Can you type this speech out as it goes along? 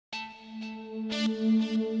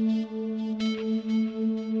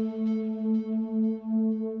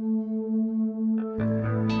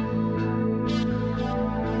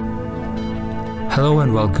Hello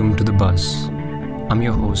and welcome to The Buzz. I'm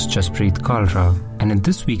your host Jaspreet Kalra, and in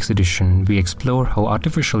this week's edition, we explore how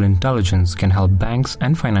artificial intelligence can help banks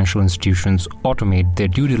and financial institutions automate their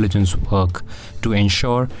due diligence work to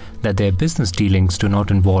ensure that their business dealings do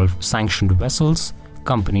not involve sanctioned vessels,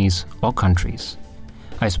 companies, or countries.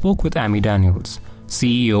 I spoke with Amy Daniels,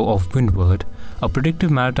 CEO of Windward, a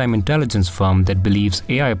predictive maritime intelligence firm that believes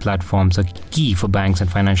AI platforms are key for banks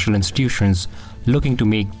and financial institutions looking to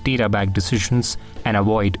make data-backed decisions and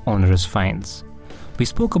avoid onerous fines. We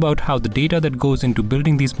spoke about how the data that goes into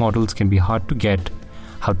building these models can be hard to get,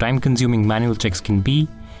 how time-consuming manual checks can be,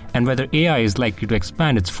 and whether AI is likely to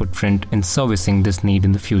expand its footprint in servicing this need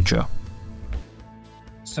in the future.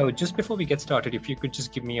 So just before we get started, if you could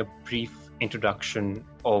just give me a brief introduction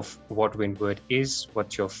of what Windward is,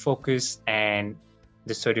 what's your focus, and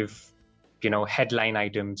the sort of headline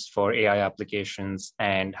items for AI applications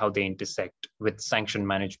and how they intersect with sanction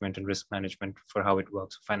management and risk management for how it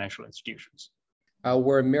works for financial institutions.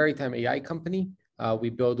 We're a maritime AI company. We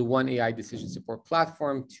build one AI decision support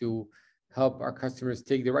platform to help our customers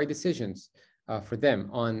take the right decisions for them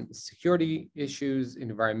on security issues,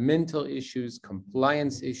 environmental issues,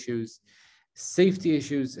 compliance issues, safety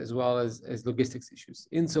issues, as well as logistics issues.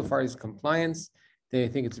 Insofar as compliance, I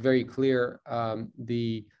think it's very clear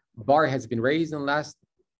the bar has been raised in the last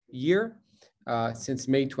year. Since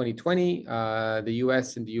May 2020, the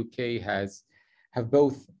US and the UK have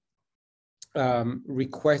both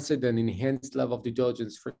requested an enhanced level of due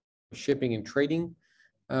diligence for shipping and trading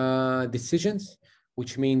decisions,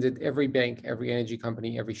 which means that every bank, every energy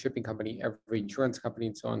company, every shipping company, every insurance company,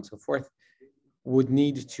 and so on and so forth, would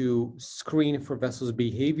need to screen for vessels'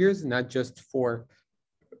 behaviors, not just for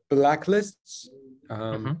blacklists,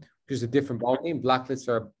 which is a different ballgame. Blacklists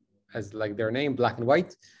are, as like their name, black and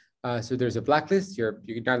white. So there's a blacklist. You're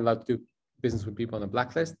not allowed to do business with people on a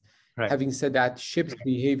blacklist. Right. Having said that, ships'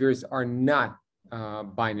 behaviors are not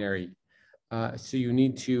binary. So you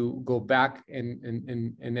need to go back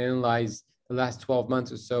and analyze the last 12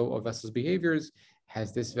 months or so of vessels' behaviors.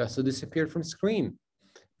 Has this vessel disappeared from screen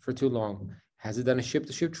for too long? Has it done a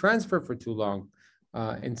ship-to-ship transfer for too long?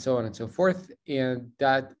 And so on and so forth. And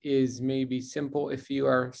that is maybe simple if you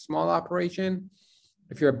are a small operation.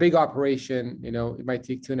 If you're a big operation, it might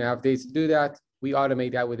take 2.5 days to do that. We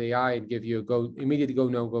automate that with AI and give you a immediate go,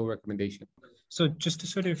 no-go recommendation. So just to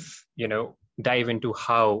sort of, dive into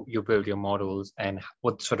how you build your models and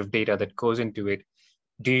what sort of data that goes into it,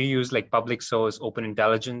 do you use like public source open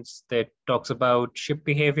intelligence that talks about ship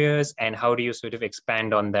behaviors, and how do you sort of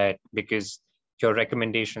expand on that? Because your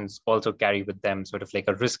recommendations also carry with them sort of like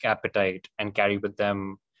a risk appetite and carry with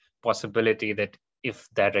them possibility that if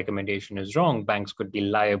that recommendation is wrong, banks could be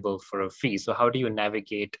liable for a fee. So how do you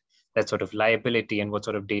navigate that sort of liability, and what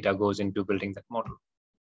sort of data goes into building that model?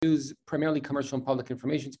 Use primarily commercial and public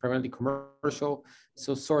information. It's primarily commercial,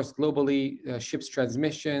 so sourced globally, ships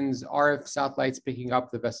transmissions, RF satellites picking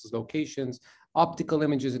up the vessel's locations, optical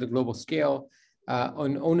images at a global scale,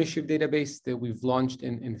 an ownership database that we've launched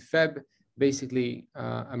in Feb. Basically,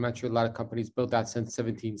 I'm not sure a lot of companies built that since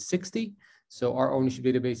 1760. So our ownership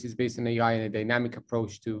database is based on AI and a dynamic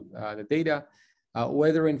approach to the data,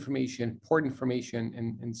 weather information, port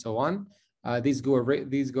information, and so on. These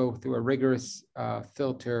go through a rigorous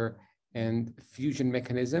filter and fusion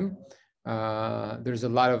mechanism. There's a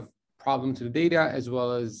lot of problem to the data, as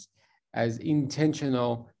well as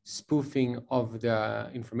intentional spoofing of the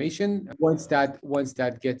information. Once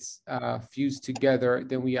that gets fused together,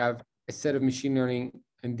 then we have a set of machine learning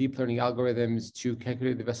and deep learning algorithms to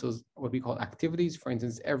calculate the vessel's what we call activities. For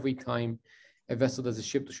instance, every time a vessel does a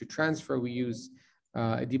ship-to-ship transfer, we use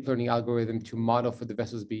a deep learning algorithm to model for the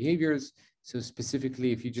vessel's behaviors. So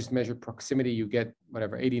specifically, if you just measure proximity, you get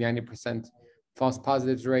 80-90% false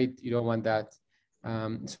positives rate. You don't want that.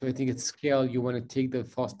 So I think at scale, you want to take the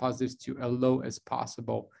false positives to a low as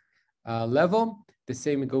possible level. The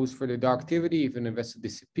same goes for the dark activity. If an vessel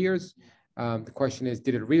disappears, the question is,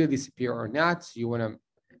 did it really disappear or not? So you want to,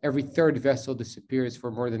 every third vessel disappears for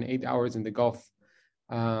more than 8 hours in the Gulf,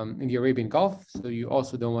 in the Arabian Gulf. So you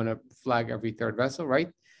also don't want to flag every third vessel, right?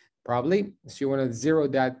 Probably. So you want to zero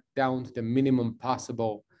that down to the minimum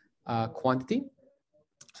possible quantity.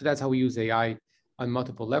 So that's how we use AI on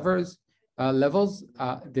multiple levels.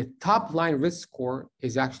 The top line risk score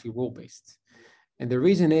is actually rule-based. And the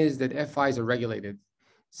reason is that FIs are regulated.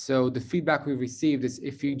 So the feedback we received is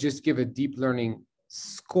if you just give a deep learning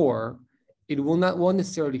score, it won't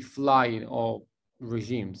necessarily fly in all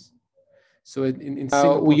regimes. So in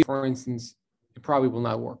Singapore, for instance, it probably will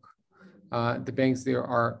not work. The banks there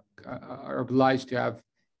are obliged to have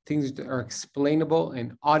things that are explainable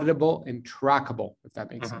and auditable and trackable, if that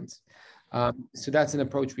makes sense. So that's an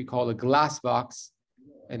approach we call a glass box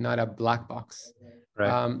and not a black box.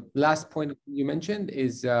 Right. Last point you mentioned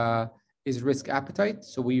is risk appetite.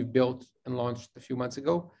 So we've built and launched a few months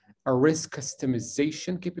ago a risk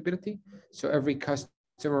customization capability. So every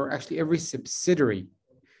customer, actually every subsidiary,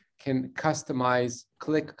 can customize,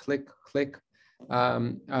 click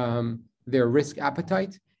their risk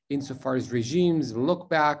appetite insofar as regimes, look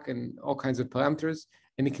back, and all kinds of parameters.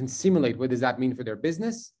 And it can simulate what does that mean for their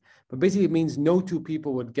business. But basically, it means no two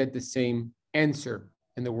people would get the same answer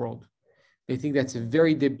in the world. They think that's a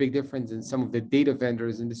very big difference in some of the data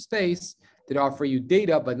vendors in the space that offer you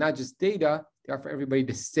data, but not just data, they offer everybody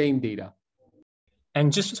the same data.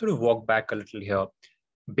 And just to sort of walk back a little here,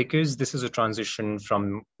 because this is a transition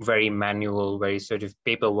from very manual, very sort of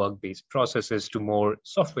paperwork-based processes to more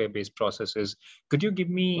software-based processes, could you give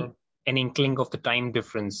me an inkling of the time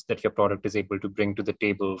difference that your product is able to bring to the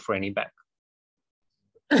table for any bank?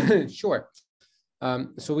 Sure.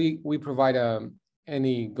 So we provide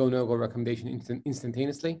any go, no-go recommendation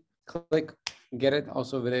instantaneously. Click, get it,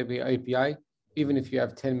 also available via API. Even if you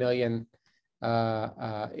have 10 million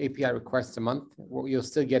API requests a month, you'll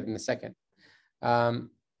still get it in a second.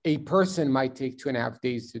 A person might take 2.5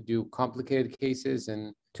 days to do complicated cases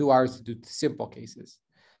and 2 hours to do simple cases.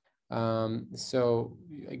 So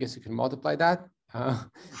I guess you can multiply that.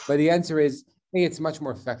 But the answer is, hey, it's much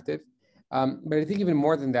more effective. But I think even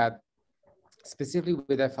more than that, specifically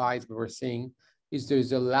with FIs, what we're seeing is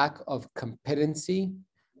there's a lack of competency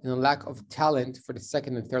and a lack of talent for the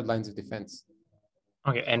second and third lines of defense.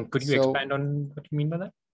 Okay, and could you expand on what you mean by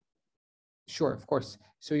that? Sure, of course.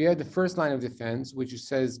 So you have the first line of defense, which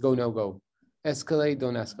says go, no go, escalate,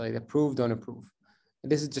 don't escalate, approve, don't approve.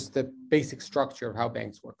 And this is just the basic structure of how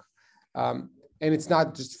banks work. And it's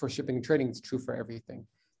not just for shipping and trading, it's true for everything.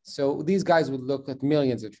 So these guys would look at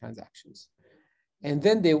millions of transactions. And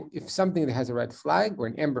then if something that has a red flag or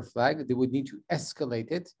an amber flag, they would need to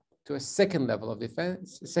escalate it to a second level of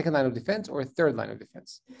defense, a second line of defense, or a third line of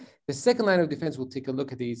defense. The second line of defense will take a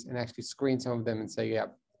look at these and actually screen some of them and say, yeah,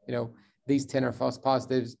 these 10 are false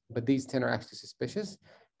positives, but these 10 are actually suspicious.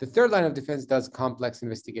 The third line of defense does complex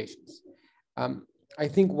investigations. I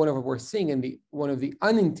think one of what we're seeing and one of the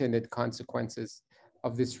unintended consequences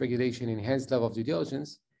of this regulation, enhanced level of due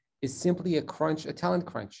diligence, is simply a talent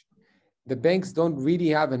crunch. The banks don't really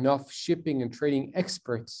have enough shipping and trading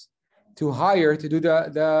experts to hire to do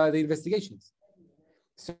the investigations.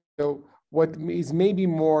 So what is maybe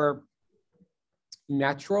more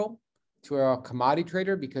natural to a commodity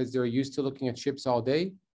trader, because they're used to looking at ships all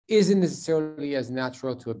day, isn't necessarily as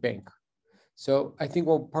natural to a bank. So I think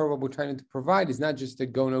part of what we're trying to provide is not just a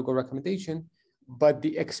go, no-go recommendation, but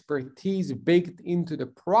the expertise baked into the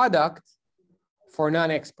product for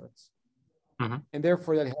non-experts. Mm-hmm. And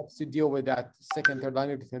therefore, that helps to deal with that second, third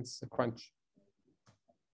line of defense crunch.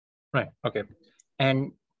 Right. Okay.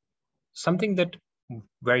 And something that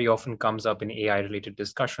very often comes up in AI-related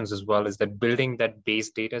discussions as well is that building that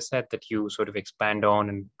base data set that you sort of expand on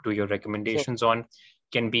and do your recommendations on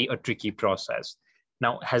can be a tricky process.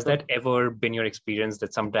 Now, has that ever been your experience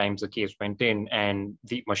that sometimes a case went in and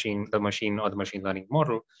the machine learning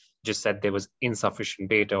model just said there was insufficient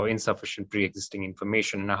data or insufficient pre-existing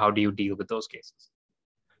information? Now, how do you deal with those cases?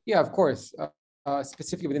 Yeah, of course.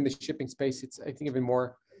 Specifically within the shipping space, it's, I think, even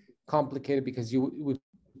more complicated because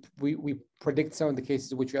we predict some of the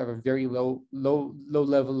cases in which you have a very low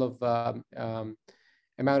level of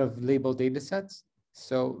amount of labeled data sets.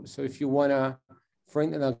 So if you want to,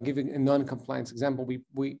 and I'll give you a non-compliance example,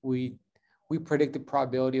 we predict the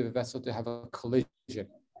probability of a vessel to have a collision.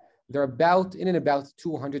 There are in and about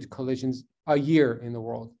 200 collisions a year in the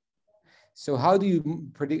world. So how do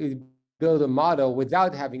you build a model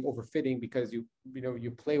without having overfitting because you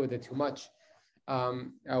play with it too much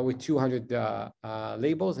with 200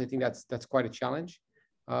 labels? I think that's quite a challenge,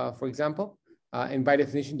 for example. And by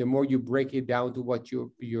definition, the more you break it down to what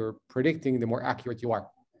you're predicting, the more accurate you are.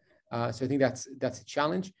 So I think that's a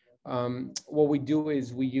challenge. What we do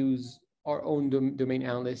is we use our own domain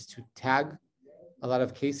analysts to tag a lot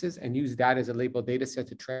of cases and use that as a labeled data set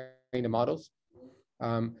to train the models.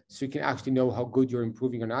 So you can actually know how good you're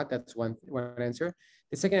improving or not. That's one answer.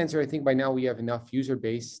 The second answer, I think by now we have enough user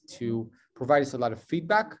base to provide us a lot of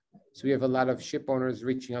feedback. So we have a lot of ship owners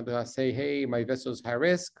reaching out to us, say, hey, my vessel is high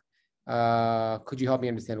risk. Could you help me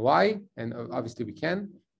understand why? And obviously we can.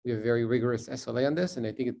 We have a very rigorous SLA on this, and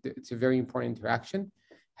I think it's a very important interaction.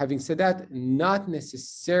 Having said that, not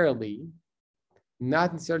necessarily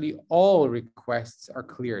all requests are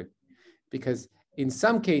cleared, because in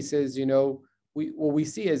some cases, what we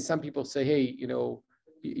see is some people say, hey,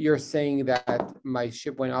 you're saying that my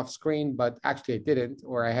ship went off screen, but actually I didn't,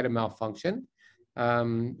 or I had a malfunction,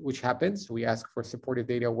 which happens. We ask for supportive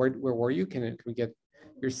data. Where were you? Can we get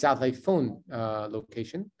your satellite phone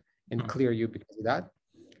location and clear you because of that?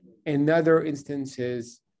 Another instance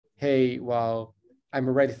is, hey, well, I'm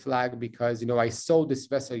a red flag because, I sold this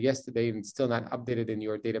vessel yesterday and it's still not updated in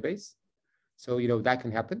your database. So, that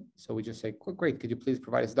can happen. So we just say, great, could you please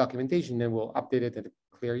provide us documentation? Then we'll update it and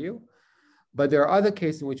clear you. But there are other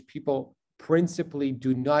cases in which people principally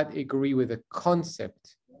do not agree with the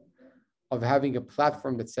concept of having a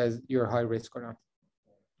platform that says you're high risk or not.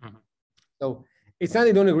 Mm-hmm. So it's not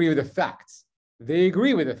they don't agree with the facts. They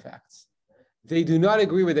agree with the facts. They do not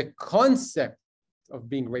agree with the concept of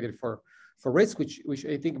being rated for risk, which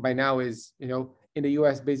I think by now is, in the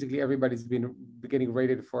US, basically everybody's been getting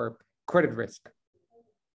rated for credit risk.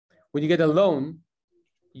 When you get a loan,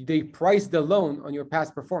 they price the loan on your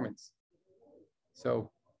past performance.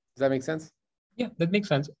 So does that make sense? Yeah, that makes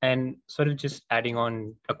sense. And sort of just adding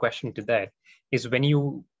on a question to that is, when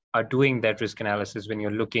you are doing that risk analysis, when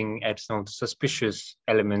you're looking at some of the suspicious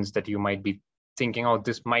elements that you might be thinking, oh,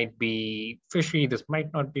 this might be fishy, this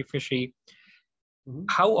might not be fishy. Mm-hmm.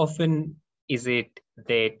 How often is it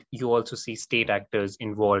that you also see state actors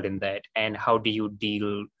involved in that? And how do you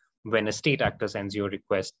deal when a state actor sends you a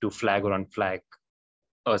request to flag or unflag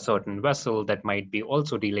a certain vessel that might be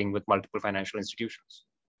also dealing with multiple financial institutions?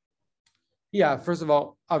 Yeah, first of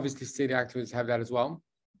all, obviously state actors have that as well.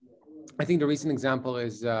 I think the recent example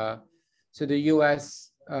is, so the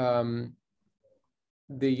US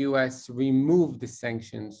removed the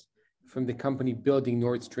sanctions from the company building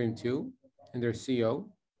Nord Stream 2 and their CEO,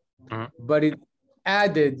 but it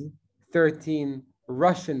added 13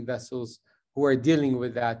 Russian vessels who are dealing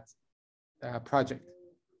with that project.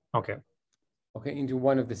 Okay, into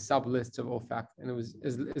one of the sub lists of OFAC, and it was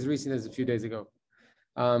as recent as a few days ago.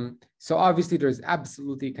 So obviously there's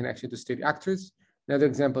absolutely a connection to state actors. Another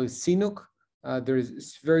example is CNOOC.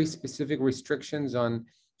 There's very specific restrictions on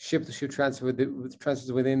ship-to-ship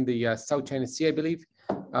transfers within the South China Sea, I believe,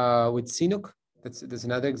 with CNOOC. That's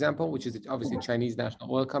another example, which is obviously a Chinese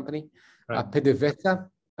national oil company. Right. PDVSA,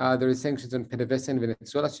 there are sanctions on PDVSA in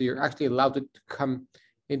Venezuela. So you're actually allowed to come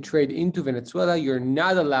and trade into Venezuela. You're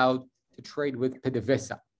not allowed to trade with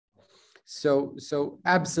PDVSA. So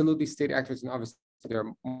absolutely state actors, and obviously there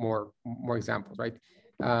are more examples, right?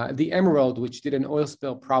 The Emerald, which did an oil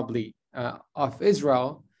spill probably off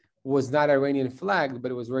Israel, was not Iranian flagged, but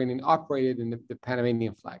it was Iranian operated in the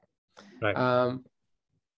Panamanian flag. Right.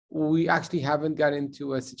 We actually haven't got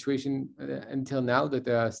into a situation until now that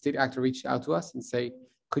the state actor reached out to us and say,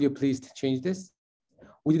 could you please change this?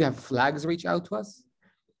 We did have flags reach out to us.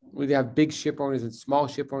 We did have big ship owners and small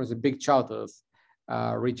ship owners and big charters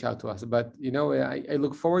reach out to us. But, I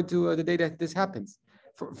look forward to the day that this happens.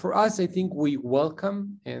 For us, I think we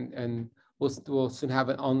welcome and we'll soon have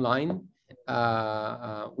it online.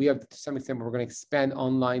 We have, to some extent, we're going to expand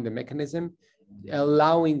online the mechanism,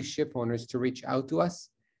 allowing ship owners to reach out to us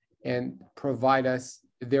and provide us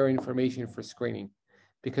their information for screening.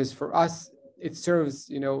 Because for us, it serves,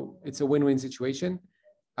 it's a win-win situation.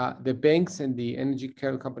 The banks and the energy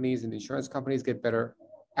care companies and the insurance companies get better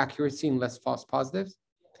accuracy and less false positives.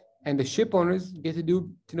 And the ship owners get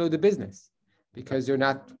to know the business because they're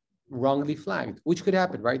not wrongly flagged, which could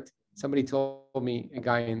happen, right? Somebody told me, a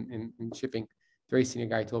guy in shipping, very senior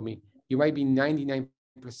guy told me, you might be 99%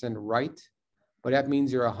 right, but that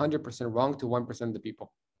means you're 100% wrong to 1% of the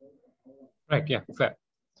people. Right, yeah, fair.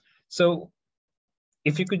 So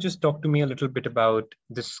if you could just talk to me a little bit about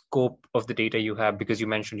the scope of the data you have, because you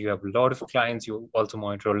mentioned you have a lot of clients, you also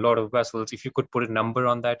monitor a lot of vessels. If you could put a number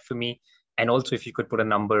on that for me, and also if you could put a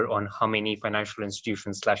number on how many financial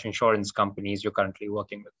institutions / insurance companies you're currently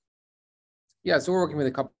working with. Yeah, so we're working with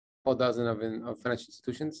a couple dozen of financial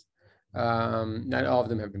institutions. Not all of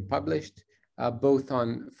them have been published, both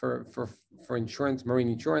for insurance, marine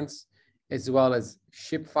insurance, as well as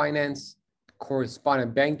ship finance,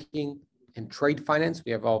 correspondent banking, and trade finance.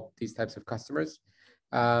 We have all these types of customers.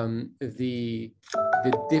 They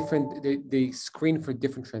screen for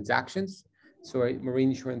different transactions. So marine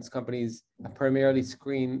insurance companies primarily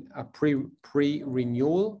screen a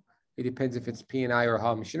pre-renewal. It depends if it's P&I or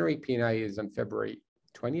hull machinery. P&I is on February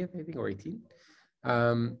 20th, I think, or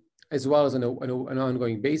 18th, as well as on an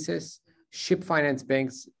ongoing basis. Ship finance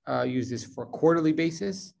banks use this for a quarterly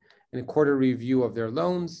basis and a quarter review of their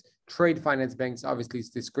loans. Trade finance banks, obviously,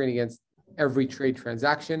 they screen against every trade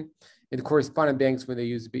transaction. And the correspondent banks, when they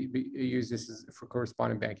use this is for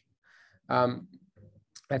correspondent banking.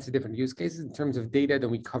 That's a different use cases. In terms of data, then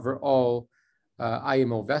we cover all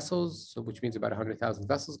IMO vessels, so which means about 100,000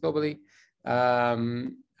 vessels globally.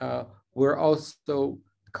 We're also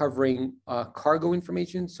covering cargo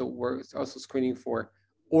information. So we're also screening for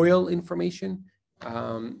oil information.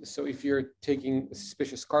 So if you're taking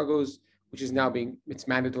suspicious cargoes, which is now it's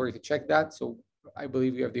mandatory to check that. So I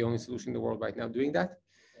believe we have the only solution in the world right now doing that.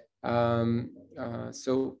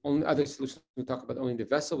 So only other solutions we talk about only the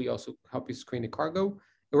vessel. We also help you screen the cargo.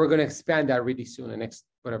 And we're going to expand that really soon, the next,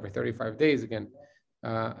 35 days again.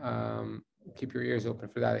 Keep your ears open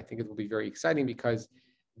for that. I think it will be very exciting because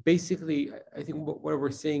basically, I think what we're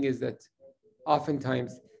seeing is that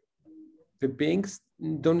oftentimes the banks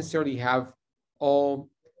don't necessarily have all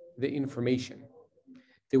the information.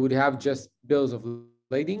 They would have just bills of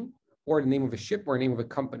lading or the name of a ship or the name of a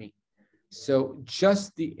company. So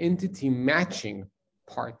just the entity matching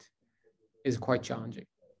part is quite challenging.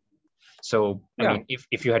 So, I mean,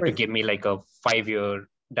 if you had to give me like a 5-year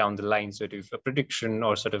down the line sort of a prediction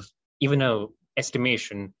or sort of even a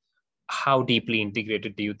estimation, how deeply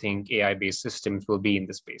integrated do you think AI-based systems will be in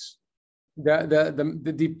the space?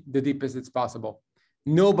 The deepest it's possible.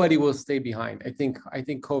 Nobody will stay behind. I think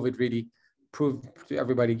COVID really proved to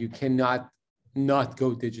everybody you cannot not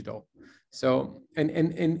go digital. So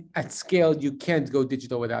and at scale you can't go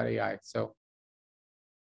digital without AI. So